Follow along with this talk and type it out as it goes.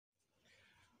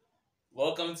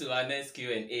Welcome to our next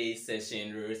Q&A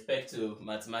session with respect to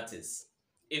mathematics.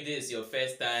 If this is your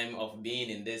first time of being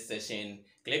in this session,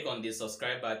 click on the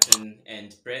subscribe button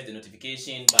and press the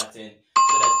notification button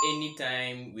so that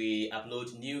anytime we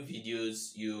upload new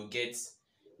videos, you get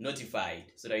notified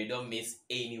so that you don't miss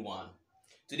anyone.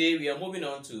 Today we are moving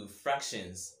on to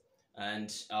fractions,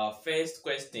 and our first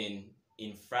question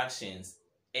in fractions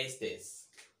is this.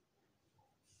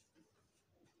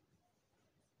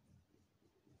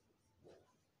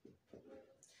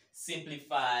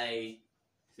 Simplify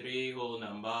 3 whole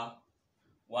number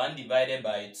 1 divided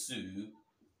by 2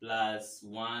 plus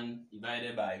 1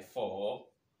 divided by 4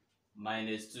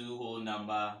 minus 2 whole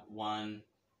number 1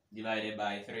 divided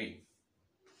by 3.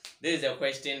 This is a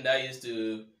question that used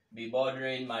to be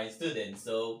bothering my students,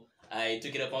 so I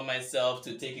took it upon myself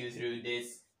to take you through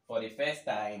this for the first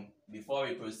time before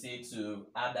we proceed to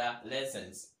other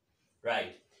lessons.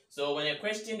 Right, so when a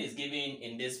question is given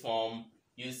in this form,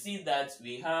 you see that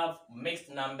we have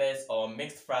mixed numbers or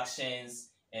mixed fractions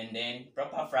and then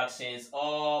proper fractions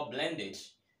or blended.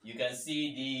 You can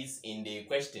see these in the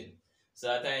question.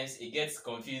 So at times it gets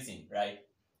confusing, right?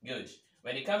 Good.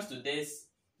 When it comes to this,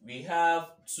 we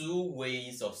have two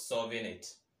ways of solving it.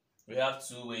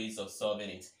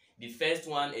 The first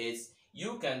one is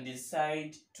you can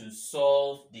decide to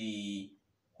solve the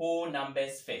whole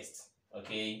numbers first.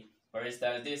 Okay. For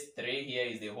instance, this 3 here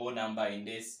is the whole number in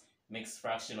this mixed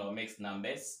fraction or mixed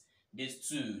numbers. This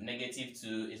 2, negative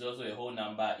 2, is also a whole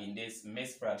number in this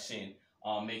mixed fraction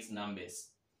or mixed numbers.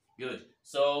 Good.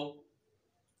 So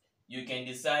you can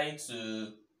decide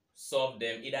to solve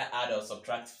them, either add or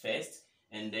subtract first,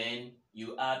 and then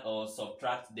you add or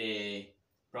subtract the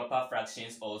proper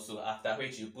fractions also, after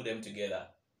which you put them together.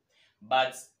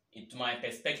 But to my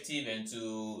perspective and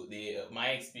to my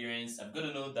experience, I've got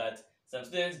to know that some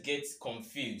students get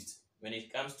confused when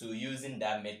it comes to using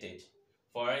that method.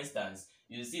 For instance,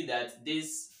 you see that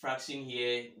this fraction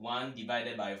here, 1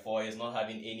 divided by 4, is not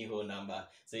having any whole number.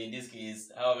 So in this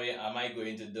case, how am I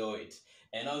going to do it?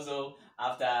 And also,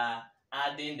 after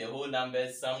adding the whole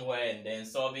numbers somewhere and then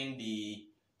solving the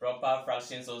proper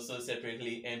fractions also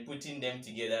separately and putting them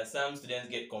together, some students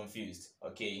get confused.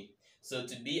 Okay, so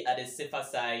to be at the safer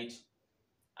side,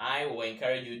 I will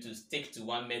encourage you to stick to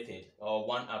one method or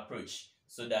one approach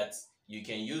so that you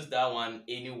can use that one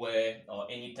anywhere or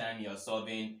anytime you're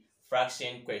solving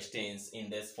fraction questions in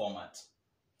this format.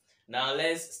 Now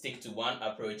let's stick to one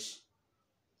approach.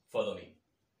 Follow me.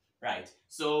 Right,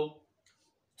 so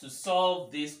to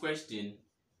solve this question,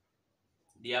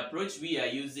 the approach we are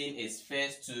using is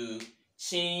first to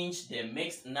change the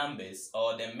mixed numbers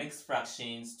or the mixed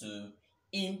fractions to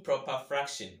improper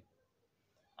fraction.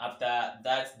 After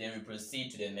that, then we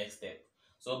proceed to the next step.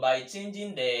 So by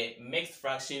changing the mixed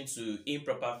fraction to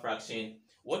improper fraction,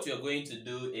 what you're going to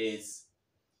do is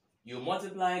you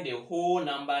multiply the whole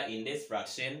number in this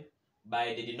fraction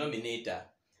by the denominator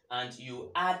and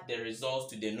you add the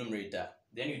results to the numerator.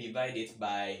 Then you divide it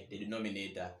by the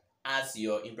denominator as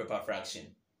your improper fraction.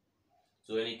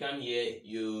 So when you come here,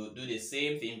 you do the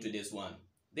same thing to this one.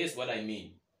 This is what I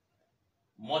mean.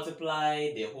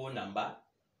 Multiply the whole number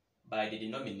by the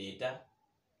denominator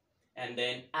and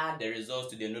then add the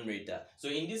results to the numerator. So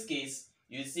in this case,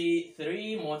 you see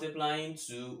 3 multiplying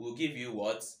 2 will give you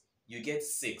what? You get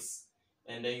 6.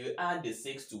 And then you add the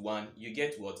 6 to 1, you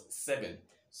get what? 7.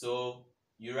 So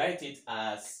you write it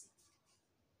as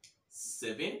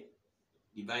 7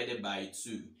 divided by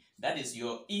 2. That is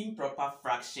your improper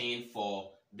fraction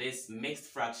for this mixed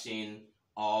fraction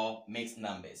or mixed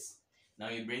numbers. Now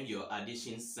you bring your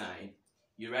addition sign.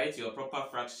 You write your proper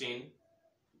fraction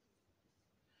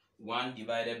 1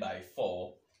 divided by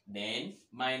 4, then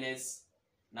minus.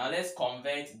 Now let's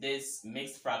convert this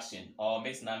mixed fraction or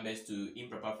mixed numbers to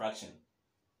improper fraction.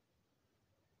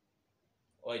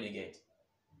 What do you get?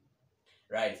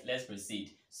 Right, let's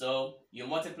proceed. So you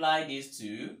multiply these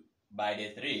 2 by the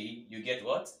 3, you get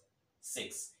what?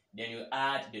 6. Then you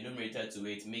add the numerator to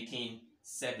it, making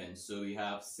 7. So we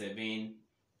have 7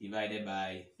 divided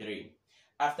by 3.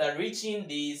 After reaching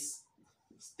this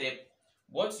step,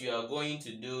 what you are going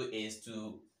to do is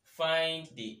to find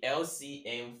the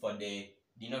LCM for the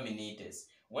denominators.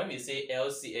 When we say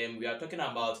LCM, we are talking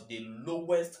about the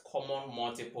lowest common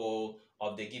multiple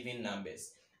of the given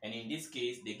numbers. And in this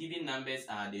case, the given numbers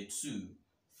are the 2,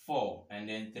 4, and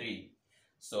then 3.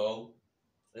 So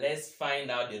let's find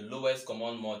out the lowest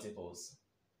common multiples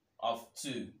of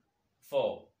 2,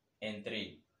 4, and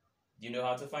 3. Do you know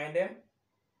how to find them?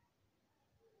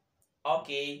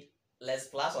 Okay, let's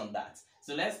plus on that.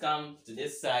 So let's come to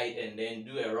this side and then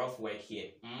do a rough work here.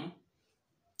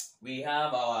 We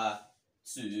have our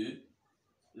 2,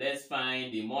 let's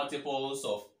find the multiples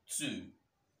of 2.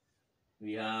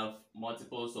 We have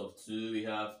multiples of 2. We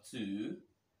have 2,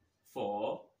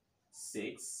 4,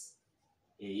 6,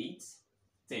 8,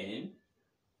 10,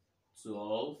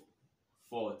 12,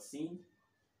 14,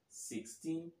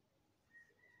 16,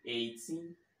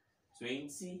 18,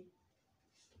 20,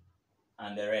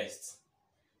 and the rest.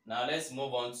 Now let's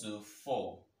move on to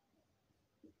 4.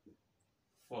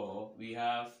 4, we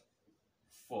have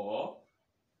 4,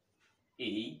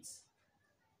 8,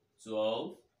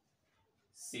 12,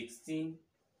 16,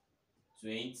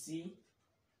 20,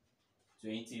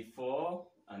 24,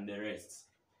 and the rest.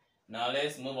 Now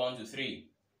let's move on to 3.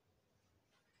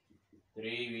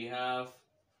 3, we have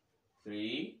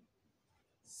 3,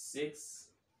 6,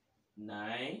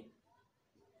 9,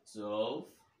 12,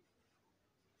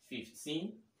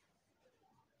 15,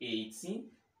 18,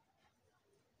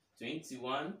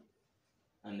 21,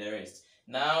 and the rest.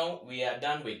 Now we are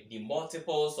done with the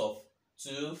multiples of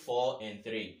 2, 4, and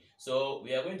 3. So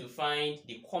we are going to find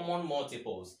the common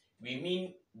multiples. We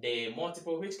mean the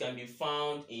multiple which can be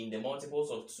found in the multiples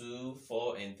of 2,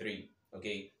 4, and 3.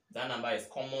 Okay, that number is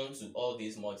common to all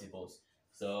these multiples.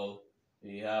 So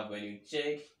we have, when you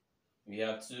check, we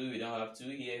have 2, we don't have 2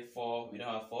 here, 4, we don't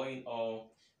have 4 in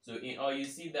all. So in all, you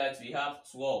see that we have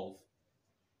 12.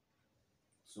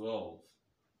 12.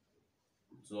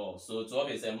 So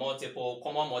 12 is a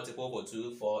common multiple for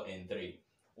 2, 4, and 3.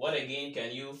 What again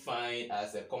can you find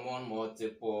as a common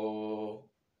multiple?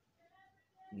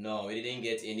 No, we didn't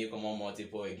get any common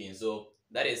multiple again. So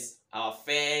that is our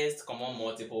first common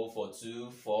multiple for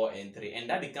 2, 4, and 3. And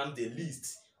that becomes the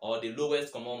least or the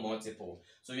lowest common multiple.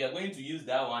 So we are going to use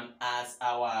that one as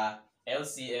our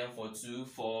LCM for 2,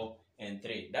 4, and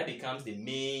 3. That becomes the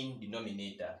main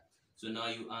denominator. So now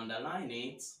you underline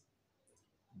it.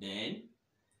 Then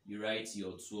you write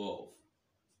your 12.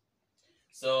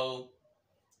 So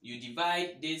you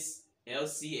divide this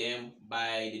LCM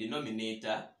by the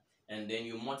denominator, and then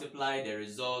you multiply the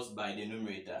results by the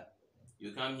numerator.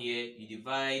 You come here, you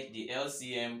divide the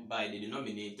LCM by the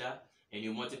denominator, and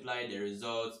you multiply the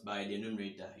results by the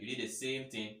numerator. You do the same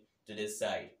thing to this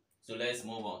side. So let's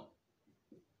move on.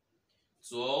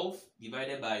 12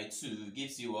 divided by 2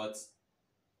 gives you what?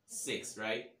 6,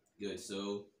 right? Good.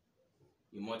 So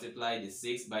you multiply the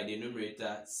 6 by the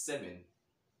numerator, 7,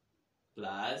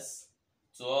 plus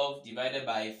 12 divided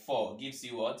by 4 gives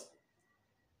you what?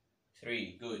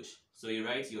 3. Good. So you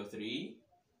write your 3,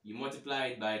 you multiply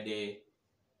it by the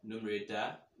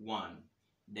numerator, 1.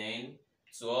 Then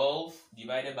 12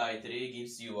 divided by 3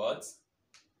 gives you what?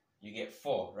 You get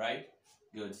 4, right?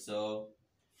 Good. So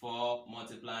 4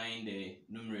 multiplying the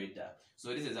numerator.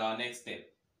 So this is our next step,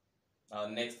 our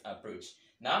next approach.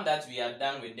 Now that we are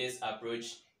done with this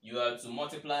approach, you are to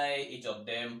multiply each of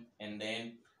them, and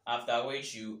then after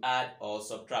which you add or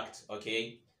subtract.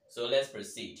 Okay, so let's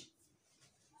proceed.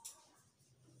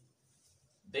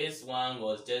 This one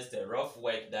was just a rough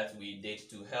work that we did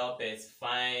to help us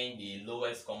find the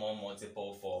lowest common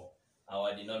multiple for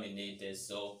our denominators.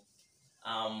 So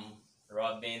I'm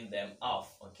rubbing them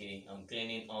off. Okay, I'm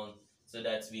cleaning on so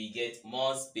that we get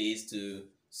more space to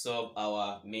solve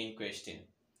our main question.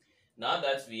 Now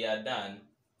that we are done,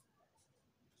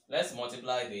 let's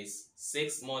multiply this.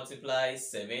 6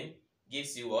 multiplies 7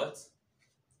 gives you what?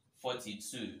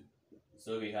 42.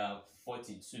 So we have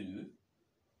 42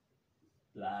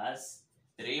 plus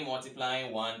 3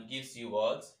 multiplying 1 gives you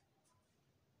what?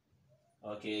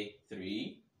 Okay,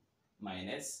 3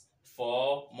 minus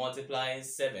 4 multiplying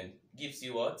 7 gives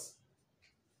you what?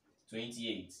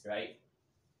 28, right?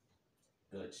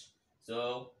 Good.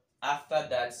 So after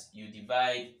that, you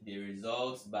divide the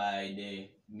results by the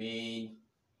main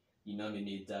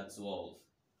denominator, 12.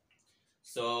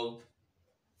 So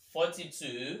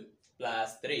 42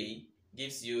 plus 3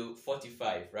 gives you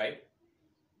 45, right?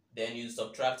 Then you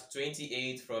subtract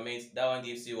 28 from it. That one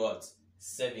gives you what?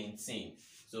 17.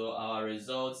 So our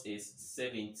result is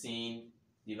 17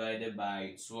 divided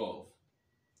by 12.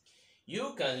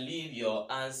 You can leave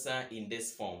your answer in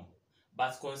this form,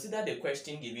 but consider the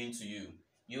question given to you.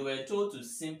 You were told to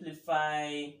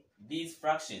simplify these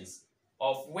fractions,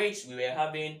 of which we were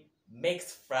having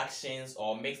mixed fractions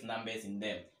or mixed numbers in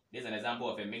them. This is an example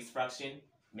of a mixed fraction,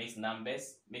 mixed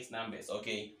numbers.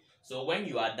 Okay, so when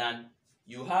you are done,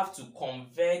 you have to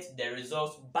convert the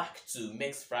results back to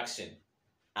mixed fraction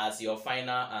as your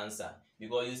final answer,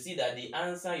 because you see that the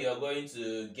answer you are going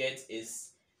to get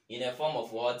is in a form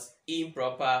of what?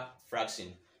 Improper fraction.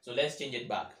 So let's change it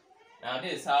back. Now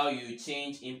this is how you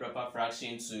change improper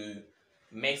fraction to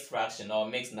mixed fraction or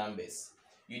mixed numbers.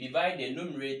 You divide the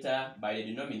numerator by the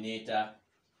denominator.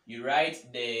 You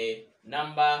write the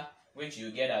number which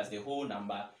you get as the whole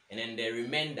number, and then the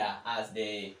remainder as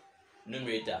the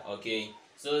numerator. Okay,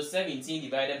 so 17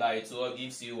 divided by 12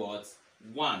 gives you what?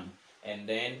 1. And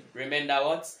then remainder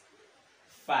what?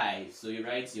 5. So you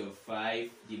write your 5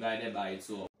 divided by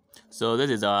 12. So this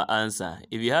is our answer.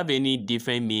 If you have any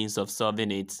different means of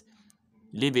solving it,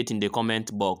 leave it in the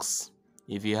comment box.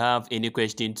 If you have any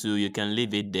question too, you can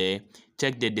leave it there.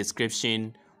 Check the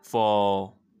description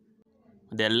for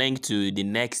the link to the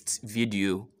next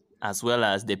video as well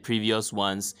as the previous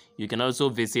ones. You can also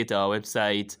visit our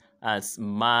website at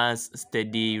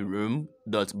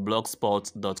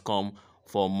mathstudyroom.blogspot.com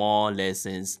for more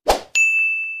lessons.